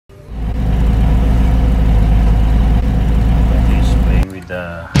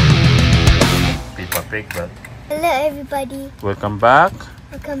take that. Hello everybody. Welcome back.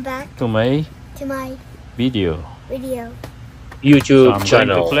 Welcome back to my video. YouTube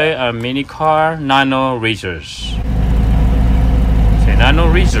channel. Going to play a mini car Nano Racers. Say Nano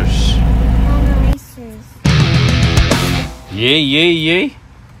Racers. Nano Racers. Yay, yay, yay.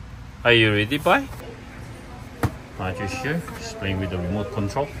 Are you ready, boy? Aren't you sure? Just playing with the remote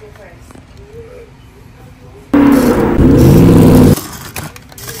control.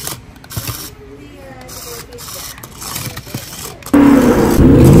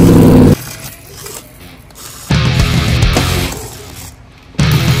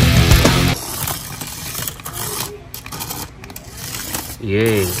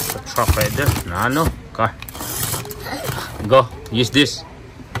 Yay, a truck right there. Nano car. Go, use this.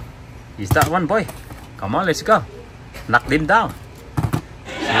 Use that one, boy. Come on, let's go. Knock them down.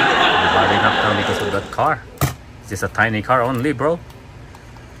 See? Everybody knocked down because of that car. It's just a tiny car only, bro.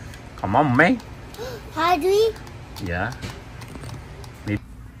 Come on, man. How do we? Yeah.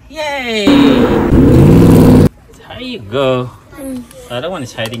 Yay! There you go. The other one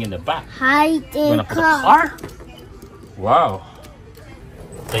is hiding in the back. Hiding Gonna put a car? Wow.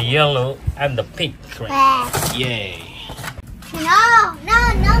 The yellow and the pink. Right? Yay. No.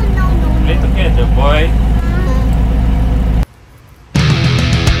 Play together, boy.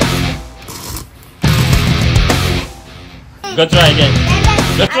 Go try again.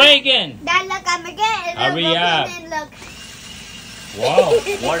 Go try again. Dad, look, I'm again. Hurry up. Look. Wow,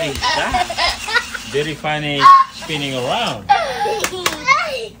 what is that? Very funny spinning around.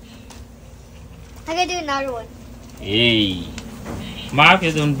 I can do another one. Hey. Mark,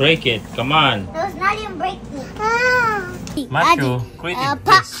 you don't break it. Come on. No, it's not even breaking. Matthew created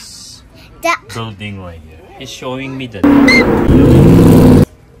this building right here. He's showing me the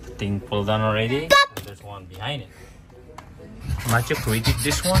thing pulled down already. There's one behind it. Matthew created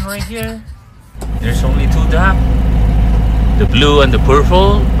this one right here. There's only two dock. The blue and the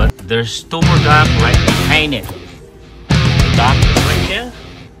purple, but there's two more dock right behind it. The dock is right there.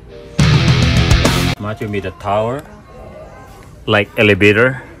 Matthew made a tower, like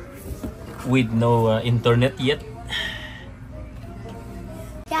elevator, with no internet yet.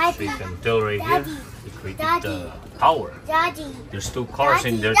 Daddy, So you can tell right here, he created the tower. Daddy. There's two cars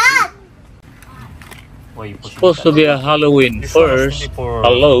in there Dad. too. Supposed to be a Halloween first,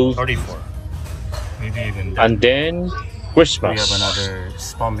 hello, 34. Maybe even that. And then Christmas. We have another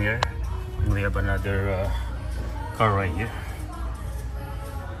spam here. And we have another car right here.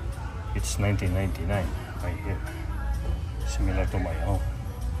 It's 1999 right here. Similar to my own.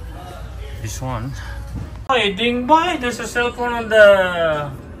 This one. Hey, ding boy, there's a cell phone on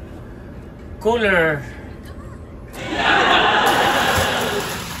the cooler.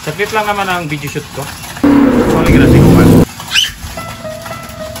 Saglit lang naman ang video shoot ko. It's only gonna take a while.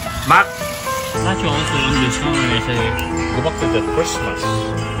 Mac, not you also on this one when I say go back to the Christmas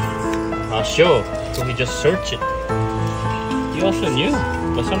show. So he just searched it. You also knew,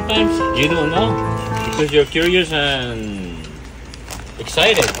 but sometimes you don't know because you're curious and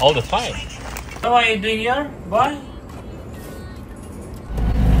excited all the time. So what are you doing here, boy?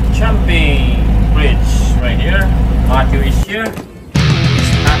 Jumping bridge right here. Matthew is here. He's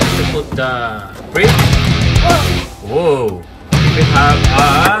happy to put the bridge. Whoa! We have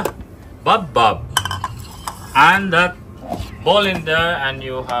a bob and that ball in there, and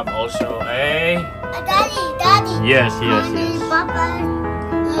you have also a Daddy. yes. Papa.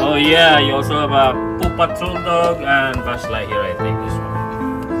 Oh yeah, you also have a Paw Patrol dog and Buzz Lightyear, I think this one.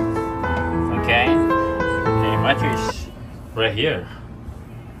 Okay, Matthew is right here.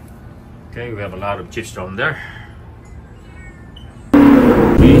 Okay, we have a lot of chips down there.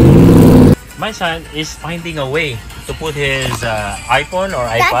 Okay. My son is finding a way to put his iPhone or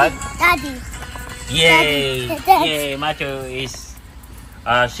iPad. Daddy. Yay! Daddy. Yay! Matthew is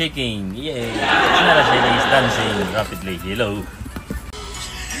shaking. Yay! It's not a shaking, it's dancing rapidly. Hello.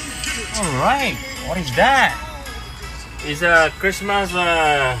 Alright, what is that? It's a Christmas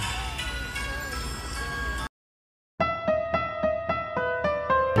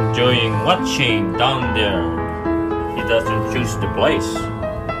enjoying watching down there. He doesn't choose the place.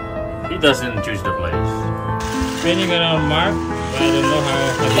 He doesn't choose the place. Spinning around, Mark. I don't know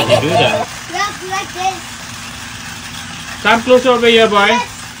how did you do that. Look, like this. Come closer over here, boy.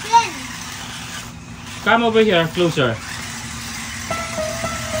 Spin. Come over here, closer.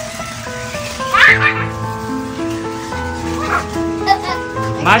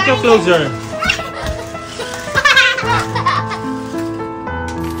 Macho, closer.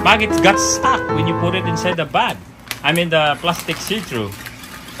 Bag, it got stuck when you put it inside the bag. I mean the plastic see-through.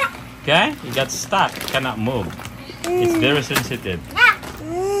 Okay? It got stuck. Cannot move. It's very sensitive.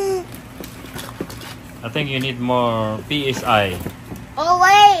 I think you need more PSI. Oh,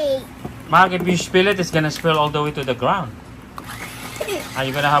 wait. Mark, if you spill it, it's gonna spill all the way to the ground. And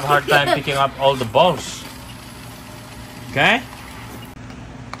you're gonna have a hard time picking up all the balls. Okay?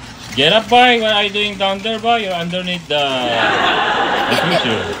 Get up, boy. What are you doing down there, boy? You're underneath the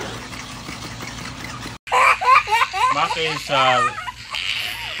computer. Mark is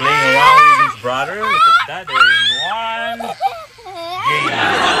playing around with his brother. Look at that. They're in one game.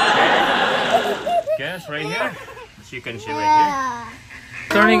 Okay, it's right here. As you can see right here.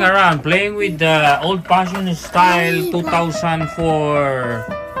 Turning around, playing with the old-fashioned style 2004.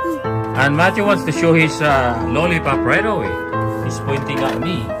 And Matthew wants to show his lollipop right away. He's pointing at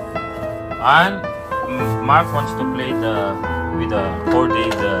me. And Mark wants to play with the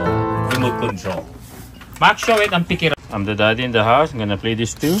 4D remote control. Mark, show it and pick it up. I'm the daddy in the house. I'm gonna play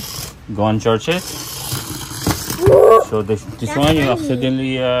this too. Go and charge it. So this one you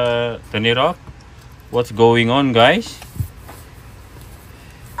accidentally turn it off. What's going on, guys?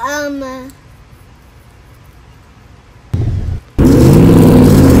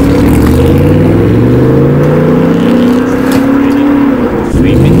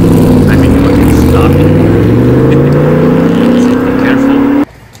 Sweeping. I mean, you want to stop it. So be careful.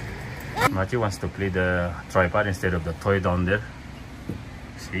 Matthew wants to play the tripod instead of the toy down there.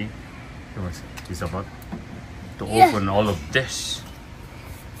 See? He's about to open all of this.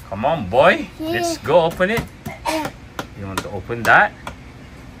 Come on, boy. Let's go open it. You want to open that?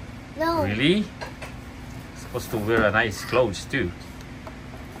 No. Really? Supposed to wear a nice clothes too.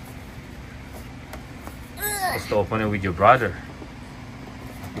 Supposed to open it with your brother.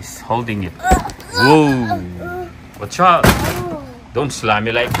 He's holding it. Whoa! Watch out! Don't slam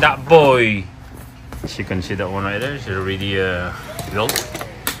it like that, boy. As you can see that one right there. It's already built.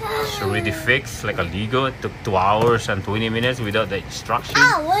 It's already fixed like a Lego. It took 2 hours and 20 minutes without the instruction.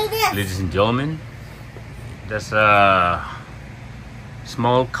 Ladies and gentlemen, that's a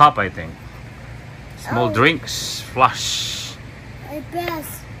small cup, I think. Small drinks, flush. I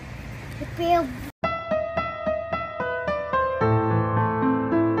best.